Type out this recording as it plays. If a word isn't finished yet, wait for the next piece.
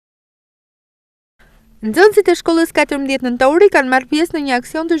Nxënësit e shkollës 14 Nëntori kanë marrë pjesë në një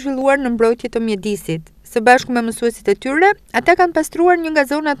aksion të zhvilluar në mbrojtje të mjedisit. Së bashku me mësuesit e tyre, ata kanë pastruar një nga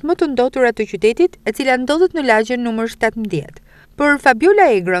zonat më të ndotura të qytetit, e cila ndodhet në lagjen numër 17. Për Fabiola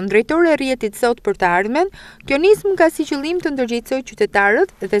Egron, drejtore e rrjetit Sot për të ardhmen, kjo nismë ka si qëllim të ndërgjegjësojë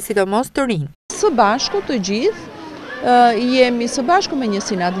qytetarët dhe sidomos të rinj. Së bashku të gjithë jemi së bashku me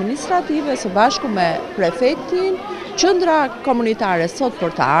njësinë administrative, së bashku me prefektin, qendra komunitare Sot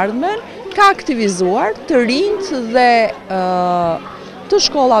për të ardhmen, ka aktivizuar të rinjt dhe të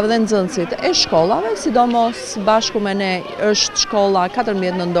shkollave dhe nxënësit e shkollave, sidomos bashku me ne është shkolla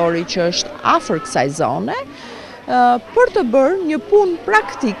 14 Nëntori që është afër kësaj zone, për të bërë një punë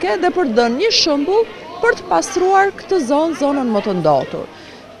praktike dhe për të dhënë një shembull për të pastruar këtë zonën më të ndotur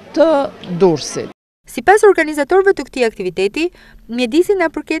të Durrësit. Sipas organizatorëve të këtij aktiviteti, mjedisi na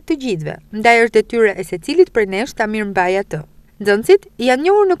përket të gjithëve, ndaj është detyra e secilit prej nesh ta mirëmbajë atë. Nxënësit janë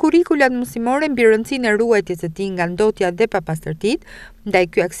njohur në kurrikulat mësimore mbi rëndësinë e ruajtjes së tij nga ndotja dhe papastërtitë, ndaj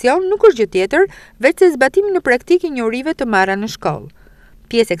ky aksion nuk është gjë tjetër veç se zbatimi në praktikë i njohurive të marra në shkollë.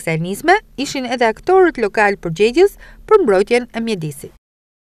 Pjesë e kësaj nisme ishin edhe aktorët lokal përgjegjës për mbrojtjen e mjedisit.